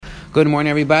Good morning,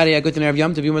 everybody. Good to know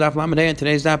Yom Tov Yom Daf Lamed. And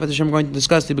today's daf, I'm going to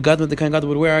discuss the begadim that the Kohen Gadol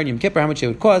would wear on Yom Kippur, how much it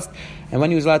would cost, and when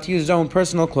he was allowed to use his own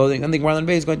personal clothing. And the Gemara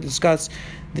is going to discuss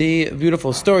the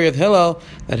beautiful story of Hillel,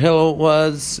 that Hillel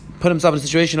was put himself in a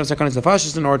situation of Sakanas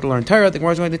Nefashis in order to learn Torah. The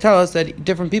Gemara is going to tell us that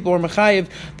different people were mechayiv,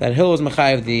 that Hillel was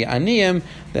mechayiv the Aniyim,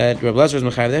 that Reb Lezer was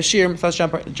mechayiv the Ashir. So let's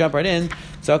jump right in.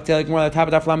 So the Gemara, the top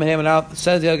of Daf Lamed and out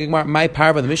says the Gemara, my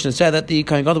parva, the Mishnah said that the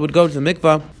Kohen Gadol would go to the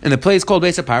mikvah in the place called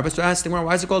Beis Parva. So ask the Gemara,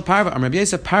 why is it called Parva? Rabbi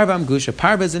Yosef Parva Amgusha.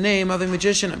 Parva is the name of a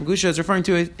magician. Amgusha is referring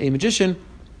to a magician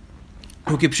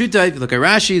who kipshuta. If you look at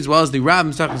Rashi as well as the Rab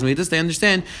Misachas Midas, they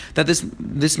understand that this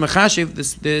machashiv,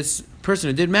 this person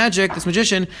who did magic, this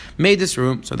magician, made this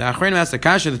room. So the Achreinim asked the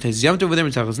Kasha, the Teis Yom Tov with them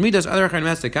in Misachas Midas. Other Achreinim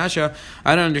asked the Kasha,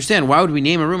 I don't understand. Why would we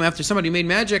name a room after somebody who made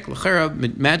magic?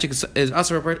 Magic is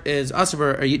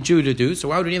asavar a Jew to do. So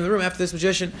why would we name the room after this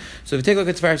magician? So if you take a look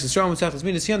at Tfaris Yisrael Misachas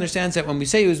Midas, he understands that when we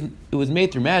say it was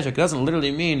made through magic, it doesn't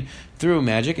literally mean through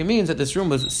magic. It means that this room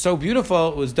was so beautiful,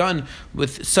 it was done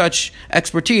with such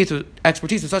expertise with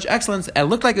such excellence, it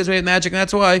looked like it was made with magic, and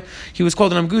that's why he was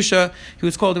called an Amgusha, he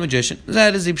was called a magician.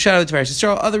 That is the Pshat of the Tfaris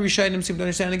Yisrael. Other Rishayim seem to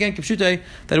understand again, Kipshutei,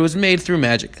 that it was made through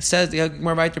magic. It says the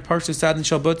Gemara Vayter Parshu Sad and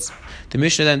Shalbutz. The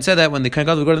Mishnah then said that when the Kohen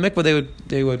Gadol would go to the mikvah,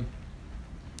 they would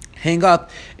hang up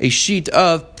a sheet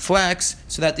of flax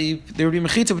so that there would be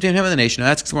mechitza between him and the nation. Now,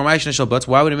 asks more Ma'ashin Shalbutz,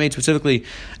 why would it be made specifically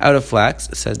out of flax?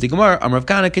 It says the Gemara, Amrav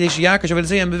Kana Kadesh Yakar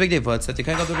Shavadazayim Bevigdei Vutz, that the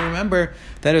Kohen Gadol would remember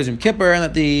that it was Yom Kippur and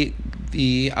that the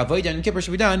Avodah in Kippur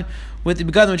should be done with the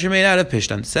begadim which are made out of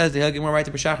pishtan. It says the Gemara right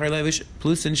to B'Shachar Levish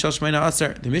Plusin Shel Shmeina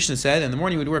Asar. The Mishnah said in the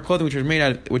morning we would wear clothing which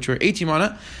were 18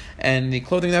 mana, and the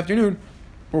clothing in the afternoon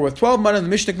were worth 12 mana. And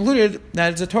the Mishnah concluded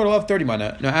that it's a total of 30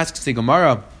 mana. Now asks the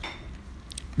Gemara,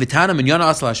 Vitana Minyana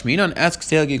Asal Hashmina, asks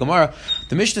the Gemara,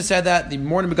 the Mishnah said that the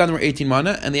morning begadim were 18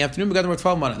 mana and the afternoon begadim were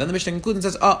 12 mana. Then the Mishnah concludes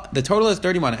and says, the total is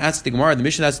 30 mana. Asks the Gemara, the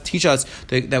Mishnah has to teach us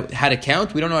that how to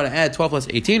count. We don't know how to add 12 plus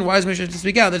 18. Why is the Mishnah to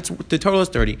speak out that the total is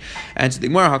 30? And so the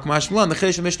Gemara, Hakamash Milan, the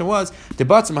Chiddush of the Mishnah was,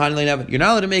 you're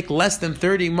not allowed to make less than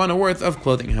 30 mana worth of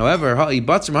clothing. However,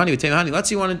 let's say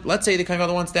the Kohen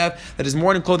Gadol wants to have that his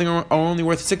morning clothing are only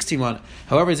worth 16 mana.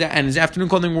 However, his afternoon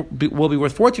clothing will be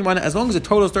worth 14 mana, as long as the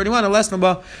total is 30 mana, less than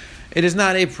it is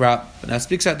not a prop. Now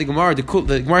speaks out the Gemara. The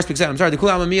Gemara speaks out. The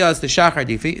Kula Amamiyah is the Shachar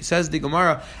Difi. It says the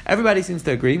Gemara. Everybody seems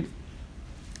to agree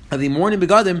that the morning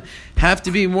begadim have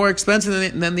to be more expensive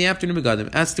than the afternoon begadim.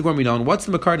 Ask the Gemara, what's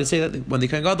the makar to say that when the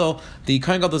Kohen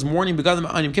Gadol's morning begadim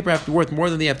on Yom Kippur have to be worth more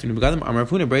than the afternoon begadim? Amar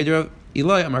Huna Breder of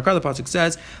Eloi Amar Kar, the pasuk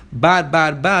says bad.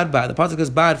 The pasuk says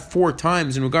bad 4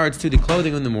 times in regards to the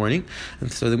clothing in the morning, and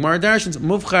so the Gemara darshans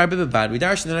muvchar bad. We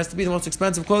darshan that has to be the most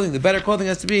expensive clothing. The better clothing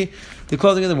has to be the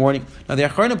clothing in the morning. Now the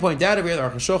Acharna point out over here, the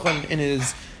Aruch HaShulchan in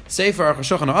his Sefer Aruch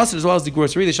HaShulchan Asr, as well as the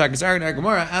Grocery, the Shakis Aaron, our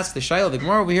Gemara asks the Shaila, the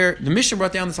Gemara over here, the Mishnah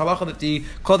brought down this halacha that the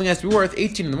clothing has to be worth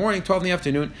 18 in the morning, 12 in the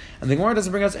afternoon, and the Gemara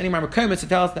doesn't bring us any more comments to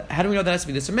tell us that, how do we know that has to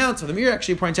be this amount? So the Mir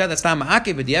actually points out that's not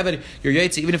ma'akev, but the Eved, your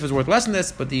Yaitse, even if it's worth less than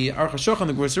this, but the Aruch HaShulchan,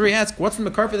 the Grocery asks, what's the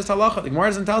makar for this halacha? The Gemara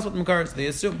doesn't tell us what the makar is. They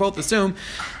both assume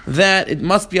that it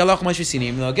must be halacha mashvisini.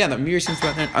 Even though again, the Mir seems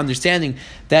to be understanding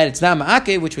that it's not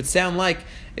ma'akev, which would sound like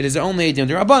it is only a din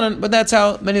d'Rabbanan, but that's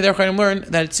how many of the Achronim learn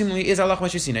that it seemingly is halacha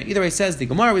mashvisina. Either way, says the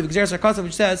Gemara with Gzeres HaKasav,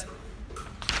 which says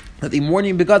that the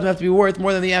morning begadim have to be worth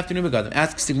more than the afternoon begadim.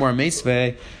 Asks the Gemara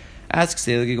Meisvei. Asks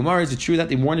the Gemara, is it true that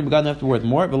the morning begadim have to be worth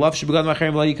more? The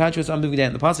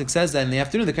pasuk says that in the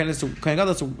afternoon the Kohen Gadol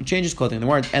has to change his clothing.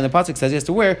 And the pasuk says he has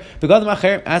to wear begadim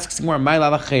acherim. Asks the Gemara, my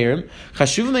lava acherim.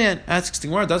 Chashuv man. Asks the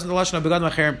Gemara, doesn't the lashon of begadim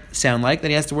acherim sound like that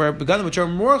he has to wear begadim which are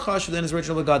more chashuv than his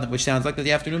original begadim, which sounds like that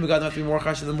the afternoon begadim have to be more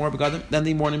chashuv than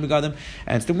the morning begadim.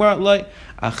 And the Gemara like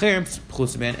acherim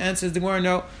chus man. And says the Gemara,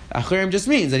 no, acherim just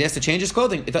means that he has to change his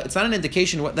clothing. It's not an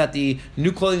indication that the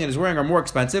new clothing that he's wearing are more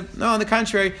expensive. No, on the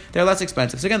contrary, they're less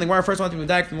expensive. So again, the Gemara first wants to be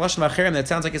back from lashon acherim that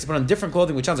sounds like it's put on different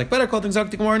clothing, which sounds like better clothing. So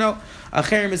the Gemara, no,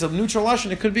 acherim is a neutral lashon.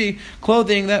 It could be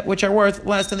clothing which are worth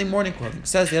less than the morning clothing.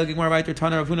 Says the Gemara Vayter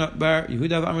Tana Rav Huna bar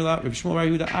Yehuda Amrila Rav Shmuel bar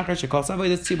Yehuda Achar Shekal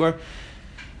Savaydas Tzibur.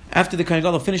 After the Kohen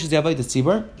Gadol finishes the Avaydas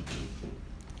Tzibur,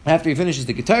 after he finishes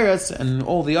the Gitaras and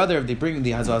all the other, they bring the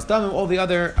Hazal Damim, all the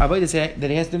other Avaydas that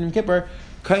he has to do in Kippur.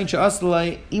 Kain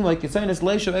she'aslei imay kisaynis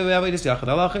leishav avaydas yachad.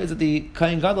 Halacha is that the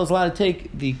Kohen Gadol is allowed to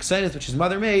take the kisaynis which his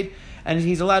mother made, and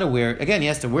he's allowed to wear it. Again, he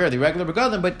has to wear the regular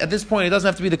begadim, but at this point, it doesn't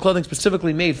have to be the clothing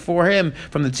specifically made for him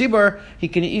from the tzibur. He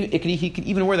can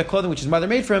even wear the clothing which his mother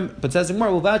made for him. But says the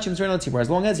Gemara, will vouch him certain tzibur as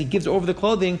long as he gives over the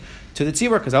clothing to the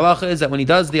tzibur. Because halacha is that when he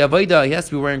does the avodah, he has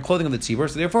to be wearing clothing of the tzibur.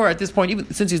 So therefore, at this point,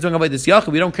 even since he's doing avodah yachid,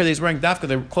 we don't care that he's wearing dafka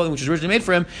the clothing which was originally made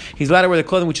for him. He's allowed to wear the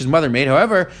clothing which his mother made.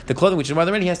 However, the clothing which his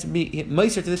mother made, he has to be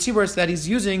to the tzibur so that he's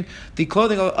using the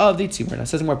clothing of the tzibur. Now, it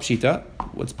says more pshita.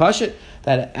 What's pashit?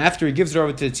 That after he gives it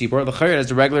over to the tzibur, the chayr has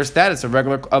the regular status of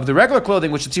the regular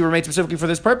clothing which the tzibur made specifically for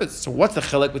this purpose. So what's the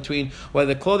chilek between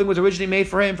whether the clothing was originally made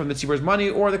for him from the tzibur's money,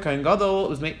 or the kohen gadol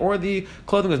was made, or the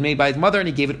clothing was made by his mother and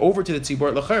he gave it over to the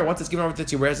tzibur? The chayr, once it's given over to the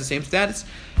tzibur, it has the same status.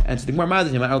 And so the Gemara mad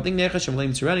at him. I don't think I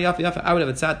would have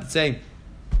a tzat to say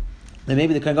that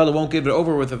maybe the kohen gadol won't give it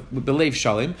over with belev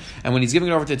shalim, and when he's giving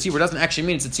it over to the tzibur, it doesn't actually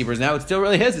mean it's the tzibur's. Now it's still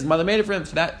really his mother made it for him.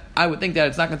 So that I would think that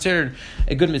it's not considered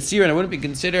a good mitzvah, and it wouldn't be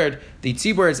considered the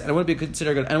tziburs, and it wouldn't be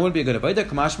considered good, and it wouldn't be a good avodah.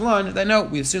 Kamash Malan, that no,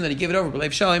 we assume that he gave it over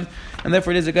belev shalim, and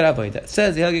therefore it is a good avodah. It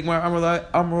says the Helgi Gemara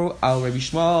Amru al Rabbi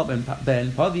Shmuel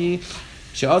ben Pavi.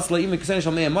 It says the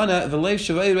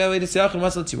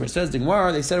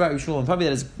Gemara, they said about Yishmael and Pavi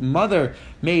that his mother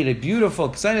made a beautiful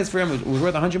k'sainis for him. It was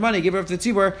worth 100 money. He gave it up to the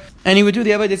tzibur, and he would do the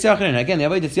avodah yachid. Again, the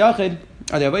avodah yachid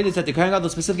are the avodah that the kohen gadol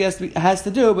specifically has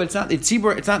to do, but it's not the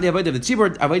tzibur. It's not the avodah of the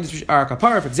tzibur. Avodah are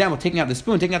kapara, for example, taking out the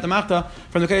spoon, taking out the machta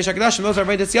from the kodesh hakadashim. Those are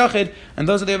avodah yachid, and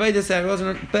those are the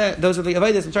avodah that those are the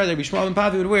avodah. I'm sorry, that Yishmael and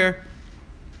Pavi would wear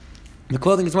the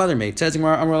clothing his mother made. It says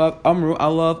Amru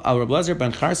Alav Al Rablazer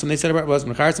ben Charsim. They said about Rablazer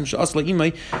ben Charsim she'asla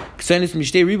imay k'sainis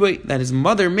mishtei riboy, that his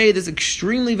mother made this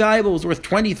extremely valuable. It was worth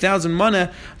 20,000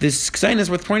 mana. This k'sainis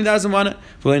worth 20,000 mana.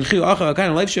 However,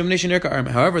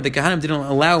 the Kahanim didn't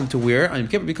allow him to wear on Yom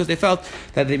Kippur because they felt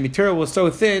that the material was so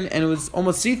thin and it was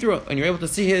almost see-through, and you're able to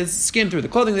see his skin through the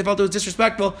clothing. They felt it was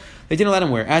disrespectful. They didn't let him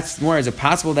wear. Asked more, is it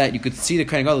possible that you could see the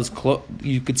kohen gadol's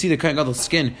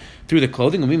skin through the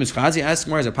clothing? Asked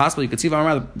more, is it possible you could see?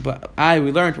 But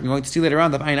we learned, we're going to see later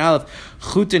on, the Ayin Aleph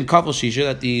chutin kafel shisha,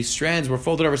 that the strands were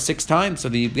folded over 6 times, so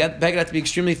the beged had to be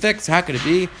extremely thick. So how could it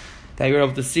be that you were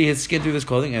able to see his skin through this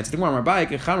clothing? Answers the Abaya,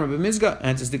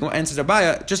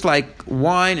 just like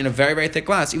wine in a very, very thick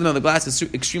glass, even though the glass is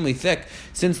extremely thick,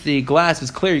 since the glass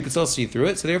is clear, you can still see through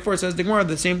it. So therefore, it says the Gemara,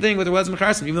 the same thing with the Waz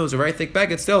Mecharsim, even though it was a very thick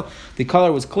beged, still the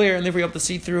color was clear, and therefore you're able to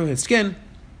see through his skin.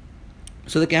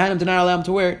 So the Kehanim did not allow him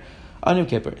to wear it on Yom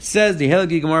Kippur. Says the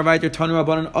Helgi Gemara Vayter Tanu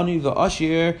Rabbanan Ani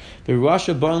v'Ashir the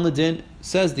Rasha Baran Ladin.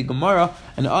 Says the Gemara,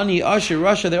 and Ani, Ashir,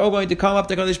 Rasha, they're all going to come up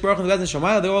to Kadosh Baruch Hu and the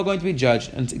Shemayah. They're all going to be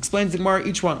judged. And explains the Gemara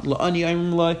each one. La'ani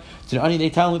Ayim Lai. To the Ani they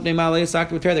tell him they're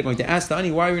going to ask the Ani,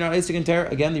 why are we not Isaac and Terah?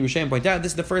 Again, the Rishaim point out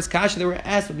this is the first kasha they were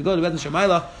asked when we go to Bezdin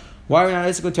Shemayah. Why are we not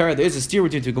Isaac and Terah? There is a steer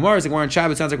between 2 Gemaras. The Gemara on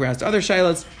Shabbat sounds like we're asked other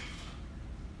shaylas.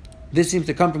 This seems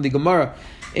to come from the Gemara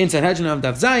in Sanhedrin of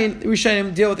Daf Zayin. The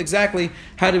Rishonim deal with exactly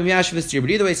how to be Yashav this year.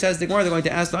 But either way, says the Gemara, they're going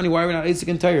to ask the Ani, why are we not Isaac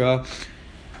and Torah?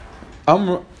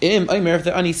 If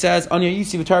the Ani says, if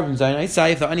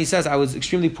the Ani says, I was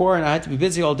extremely poor and I had to be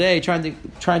busy all day trying to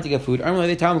get food. They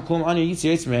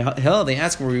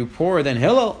ask him, were you poorer than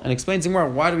Hillel? And explains the Gemara,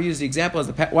 why do we use the example as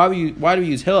why do we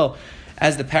use Hillel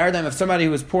as the paradigm of somebody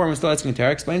who was poor and was still asking in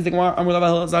Torah? Explains the Gemara,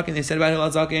 they said about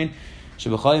Hillel Zaken,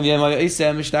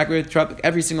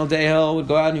 every single day Hillel would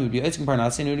go out and he would be asking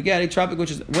Parnassi and he would get a tropic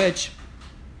which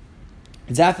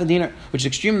Zaf dinar, which is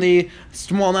extremely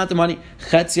small amount of money.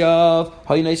 Chetziav,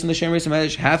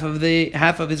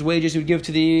 half of his wages he would give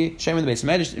to the Shem in the base of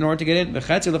Medish in order to get in. The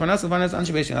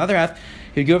other half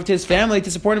he would give to his family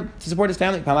to support his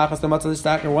family.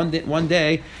 One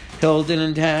day Hill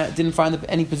didn't find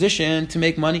any position to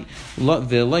make money. So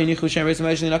the Shem in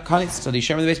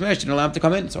the base of Medish didn't allow him to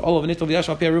come in. So all of Nitol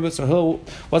Yashal Piaruba. So Hill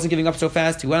wasn't giving up so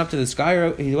fast. He went up to the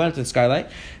skylight.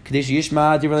 Kadesh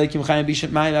Yishma Divrei Chaim Bishat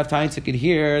Ma'il Avtayin, so could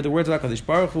hear the words of HaKadosh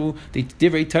Baruch Hu, the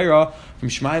Divrei Torah from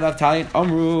Shmai Avtayin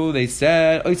Amru. They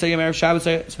said Oisayim Erev Shabbos.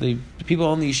 So the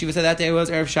people in the yeshiva said that day was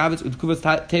Erev Shabbos Udkuvas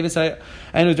Tevis,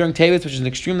 and it was during Tevis, which is an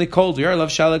extremely cold year. I love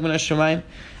Shalag Min Hashemayim.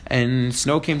 And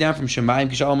snow came down from Shemayim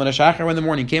Kishalom Shachar when the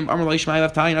morning came. Amr Lai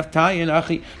Shmai Avtayin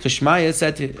Achi. So Shmai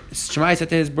said to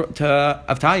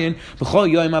Avtayin, B'chol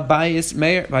Yoim Abayis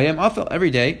Meir Vayem Afel. Every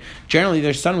day, generally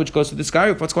there's sun which goes to the sky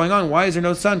roof. What's going on? Why is there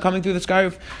no sun coming through the sky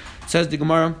roof? Says the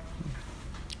Gemara.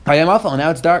 Vayem Afel. Now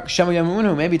it's dark. Shema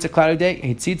Yamunu. Maybe it's a cloudy day.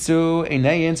 Hitzitzu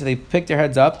Einein. So they picked their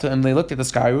heads up and they looked at the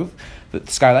sky roof, the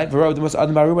skylight.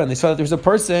 And they saw that there was a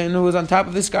person who was on top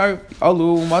of the sky roof.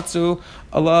 Alu Matsu.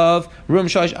 Alav, Rum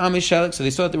Shalish Amish Shelik. So they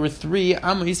saw that there were 3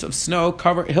 amis of snow.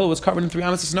 Hill was covered in 3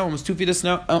 amis of snow, almost 2 feet of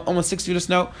snow, almost 6 feet of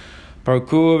snow. So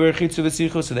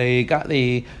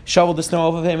they shoveled the snow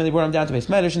off of him and they brought him down to Beis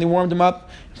Medrash and they warmed him up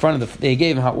in front of they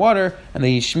gave him hot water and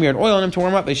they smeared oil on him to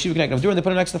warm up. They shiva connected him, they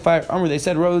put him next to the fire. They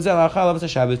said,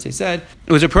 they said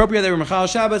it was appropriate they were Mechal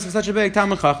Shabbos for such a big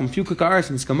Talmud Chacham. A few quick arts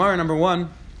in this Gemara. Number 1.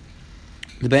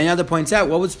 The Ben Yada points out,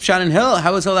 what was Pshat and Hill?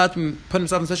 How was Hill allowed to put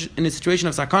himself in a situation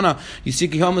of sakana? You see,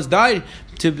 he almost died.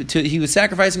 He was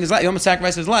sacrificing his life. He almost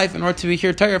sacrificed his life in order to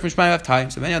hear Torah from Shema Av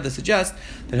time. So Ben Yada suggests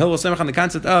that Hill will samach on the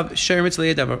concept of Sher Mitzvah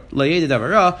Layed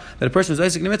Davara, that a person who's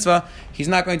Isaac in the mitzvah, he's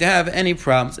not going to have any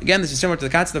problems. Again, this is similar to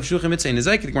the concept of Shluchim Mitzvah in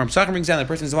Nezaik. The Gemara Pesachim brings down that a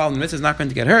person who's involved in the mitzvah is not going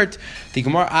to get hurt. The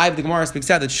Gemara speaks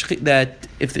out that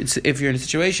if you're in a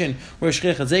situation where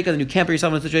Shchich Hazeka, then you can't put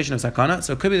yourself in a situation of sakana.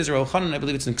 So it could be there's a Rav Chanan, I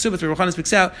believe it's in Ksubas, where Rav Chanan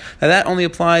speaks out that only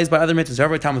applies by other mitzvahs.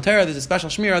 However, Talmud Torah, there's a special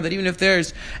shmirah that even if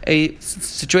there's a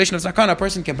situation of sakana, a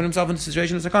person can put himself in a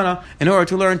situation of sakana in order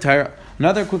to learn Torah.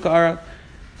 Another quick ara,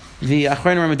 the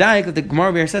Achrein Ramadayik, that the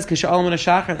Gemara here says, Kisha Alam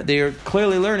Shachar, that they are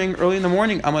clearly learning early in the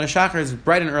morning. Amal Shachar is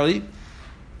bright and early.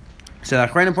 So the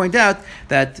Achrein point out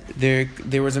that there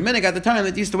was a minhag at the time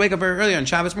that used to wake up very early on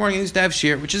Shabbos morning and used to have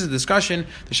shir, which is a discussion.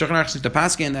 The Shulchan Aruch seems to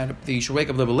paskin that they should wake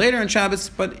up a little bit later on Shabbos,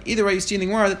 but either way, you see in the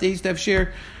Gemara that they used to have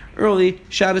shir early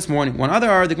Shabbos morning. One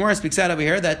other, the Gemara speaks out over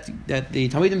here that the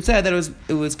Talmidim said that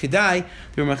it was kedai,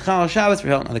 they were mechal Shabbos for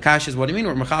Hill. Now the Kash is, what do you mean?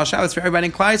 We're mechal Shabbos for everybody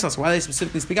in Klai Yisrael. So why do they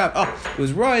specifically speak out? Oh, it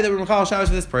was Roy that were mechal Shabbos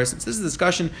for this person. So this is a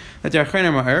discussion that the Achrein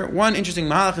Ma'ir. One interesting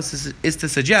mahalach is to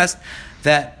suggest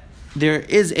that there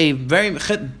is a very big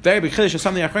chiddush of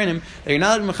some of the Achreinim that you're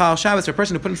not allowed to mechal Shabbos for a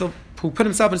person who put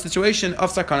himself in a situation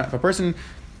of sakana. If a person,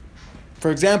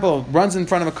 for example, runs in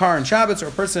front of a car on Shabbos, or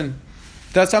a person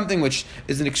does something which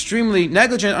is an extremely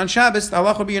negligent on Shabbos, the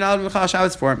halach would be you're not allowed to mechal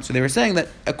Shabbos for him. So they were saying that,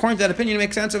 according to that opinion, it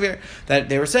makes sense over here, that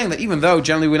they were saying that even though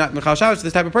generally we're not mechal Shabbos for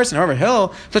this type of person, however,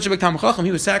 Hill, such a big Talmid Chacham,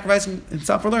 he was sacrificing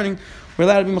himself for learning, we're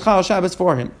allowed to be mechal Shabbos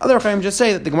for him. Other Chacham just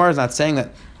say that the Gemara is not saying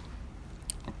that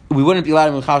we wouldn't be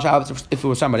allowed to mechal Shabbos if it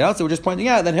was somebody else. So we're just pointing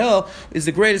out that Hill is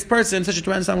the greatest person, such a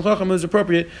tremendous Talmid Chacham, who is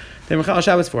appropriate to mechal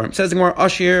Shabbos for him. Says the Gemara,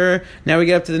 Ashir. Now we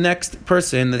get up to the next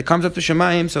person that comes up to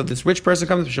Shemaim. So this rich person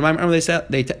comes up to Shemaim.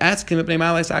 They ask him, they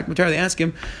ask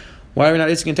him, why are we not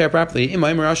isking Torah properly?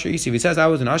 He says, I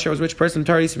was an Asher, I was a rich person.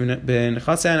 I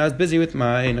was busy with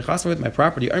my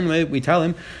property. We tell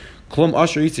him, were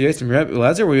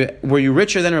you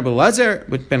richer than Rabbi Elazar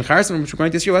with Ben Charsim, which we're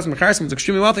going to see? Ben Charsim was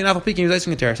extremely wealthy, and he was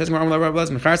icing a Torah. Says Ben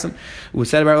Charsim, who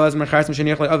said about Elazar Ben Charsim,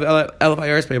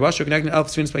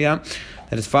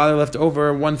 that his father left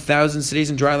over 1,000 cities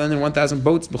in dry land and 1,000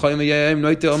 boats. And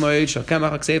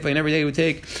every day he would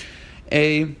take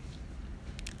a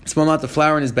small amount of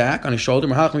flour on his back, on his shoulder.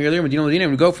 He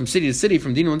would go from city to city,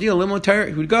 from Dino Dino,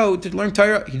 he would go to learn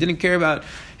Torah. He didn't care about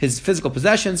his physical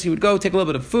possessions. He would go take a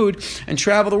little bit of food and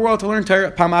travel the world to learn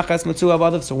Torah.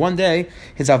 So one day,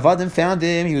 his avadim found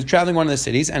him. He was traveling one of the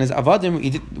cities, and his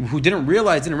avadim, who didn't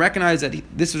recognize that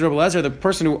this was Rabbi Elazar, the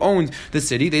person who owned the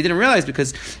city. They didn't realize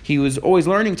because he was always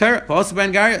learning Torah.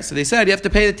 So they said, you have to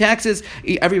pay the taxes.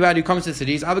 Everybody who comes to the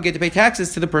city is obligated to pay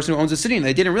taxes to the person who owns the city, and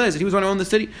they didn't realize that he was one who owned the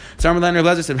city. So Rabbi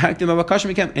Elazar said back to him, Elazar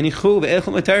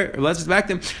said back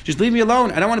to him, just leave me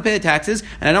alone. I don't want to pay the taxes,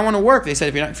 and I don't want to work. They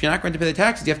said, if you're not going to pay the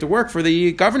taxes, you have to work for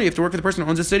the governor, you have to work for the person who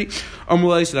owns the city. So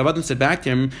the Avadim said back to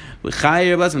him, they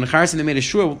made a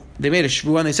shvu,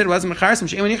 and they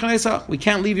said, we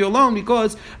can't leave you alone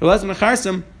because owns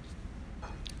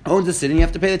the city and you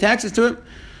have to pay the taxes to him.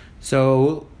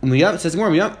 So says the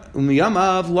Gemara,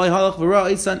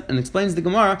 and explains the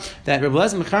Gemara that Rabbi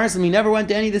Elazar Mecharsim, he never went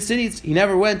to any of the cities. He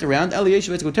never went around that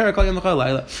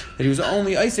he was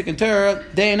only Isaac and Torah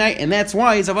day and night, and that's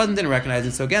why his Avadim didn't recognize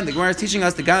it. So again, the Gemara is teaching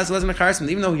us the guys Elazar Mecharsim,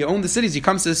 even though he owned the cities, he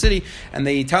comes to the city and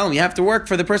they tell him you have to work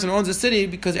for the person who owns the city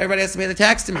because everybody has to pay the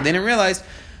tax to him. They didn't realize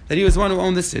that he was the one who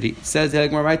owned the city. It says the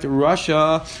Gemara right to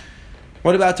Russia.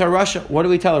 What about to Russia? What do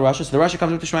we tell Russia? So the Russia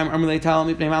comes up to Shemaim. They tell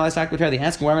him, they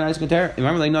ask him, why am I not asking Torah?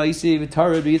 Remember, no, you see,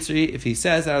 if he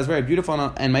says that I was very beautiful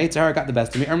and my Yitzhar got the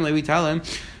best of me, we tell him,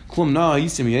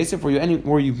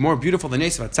 were you more beautiful than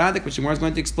Yosef HaTzadik, which the Gemara is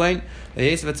going to explain. That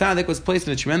Yosef HaTzadik was placed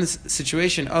in a tremendous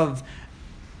situation of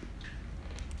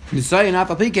Nisayin,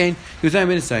 Apal Pikein, he was not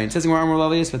been Nisayin. It says in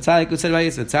Gemara, Yosef HaTzadik, who said about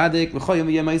Yosef HaTzadik,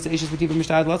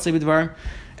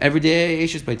 every day,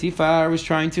 Eishes Baitifar was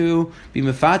trying to be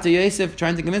Mefata Yosef,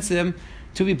 trying to convince him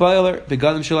to be boiler.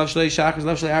 Begadim Shalav Shalei Shachar,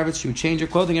 Lav Shalei Arvitz. She would change her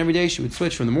clothing every day. She would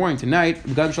switch from the morning to night.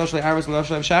 Begadim Shalav Shalei Arvitz, Lav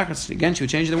Shalei Shachar. Again, she would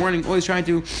change in the morning, always trying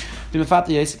to be Mefata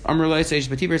Yosef. Amar Lo Yosef,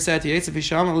 Baitifar said to Yosef,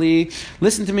 Yisham Ali,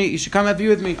 listen to me, you should come have a view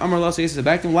with me. Amar Lo Yosef said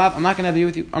back to him, Lav, I'm not going to have a view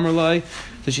with you. Amar Lo.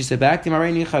 So she said back to him,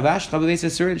 Areini Chavash, Chav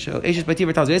Yosef Surin. So Yosef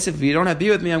Baitifar tells Yosef, if you don't have a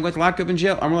view with me, I'm going to lock you up in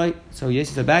jail. Amar Lo. So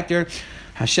Yosef said back there,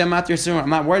 Hashem Matir Surin, I'm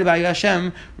not worried about you,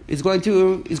 Hashem is going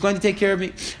to take care of me.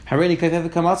 So then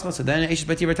Eishes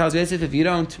Baitifar tells Yosef, if you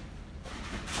don't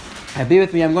Be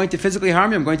with me, I'm going to physically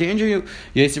harm you, I'm going to injure you.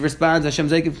 Yosef responds,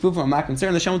 Hashem I'm not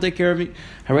concerned, Hashem will take care of me.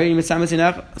 So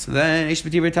then Eish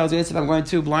B'Tivra tells Yosef, I'm going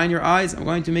to blind your eyes, I'm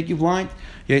going to make you blind.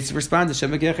 Yosef responds,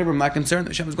 Hashem I'm not concerned,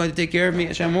 Hashem is going to take care of me.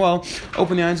 Hashem will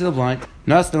open the eyes of the blind.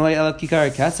 So Eish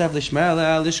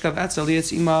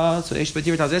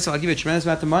B'Tivra tells Yosef, I'll give you a tremendous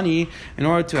amount of money in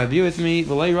order to have you with me.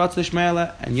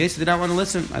 And Yosef did not want to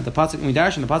listen. At the Pasuk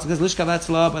Midash, and the Pasuk says,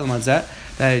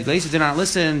 that Yosef did not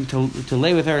listen to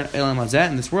lay with her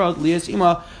in this world,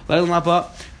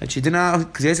 that she did not,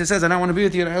 because Yosef says, I don't want to be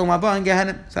with you in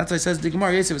Gehenna. So that's why it says the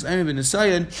Gemara, Yosef was Aimim ben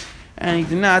Nisayid, and he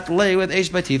did not lay with Eish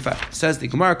B'Tivra. Says the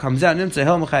Gemara comes out, Nimtza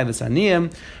Hel Mechayves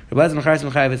Aniyim, Rebbezer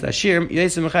Mechayves Ashir,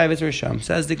 Yosef Mechayves Risham.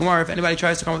 Says the Gemara, if anybody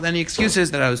tries to come with any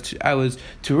excuses that I was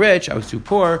too rich, I was too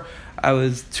poor, I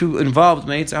was too involved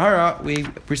in Sahara, we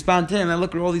respond to him and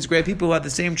look at all these great people who had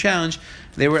the same challenge.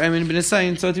 They were Aimim ben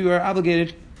Nisayid, so too we are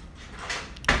obligated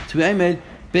to be Aimim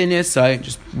ben Nisayid.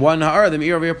 Just one ha'ara, the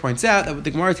Meir over here points out that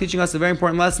the Gemara is teaching us a very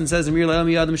important lesson. It says, the Meir le'el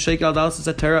miyadam sheik al dalas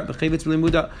satara b'chayvitz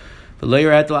b'limuda. He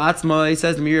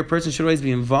says the mere person should always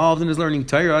be involved in his learning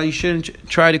Torah. He shouldn't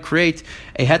try to create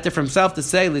a heter for himself to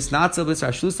say says the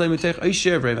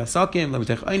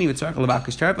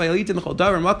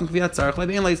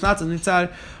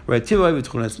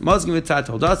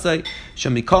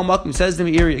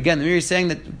Meir again. The Meir is saying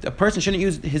that a person shouldn't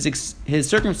use his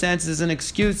circumstances as an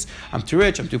excuse. I'm too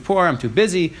rich, I'm too poor, I'm too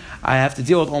busy, I have to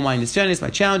deal with all my nisyanis, my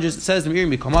challenges. It says the Meir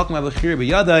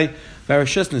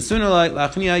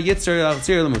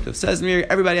says Meir,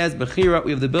 everybody has bechira.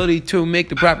 We have the ability to make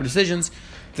the proper decisions.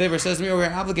 Therefore, says Meir,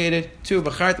 we're obligated to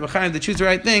to choose the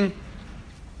right thing.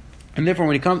 And therefore,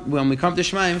 when we come to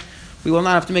Shemaim, we will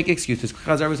not have to make excuses.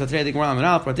 Because today the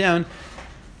Gemara brought down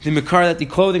the Makar that the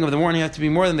clothing of the morning have to be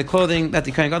more than the clothing that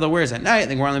the Kohen Gadol wears at night.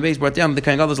 The Gemara on the base brought down the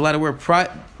Kohen Gadol is allowed to wear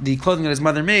the clothing that his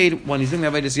mother made when he's doing the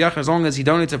Avodas Yachar, as long as he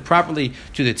donates it properly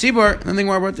to the Tzibur. And then the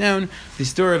Gemara brought down the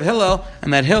story of Hillel,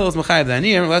 and that Hillel is Mechayev the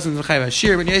Aniyim, Lesson is Mechayev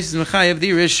Ashir, but Yosef is Mechayev the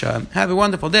Risha. Have a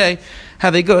wonderful day.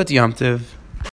 Have a good Yom Tov.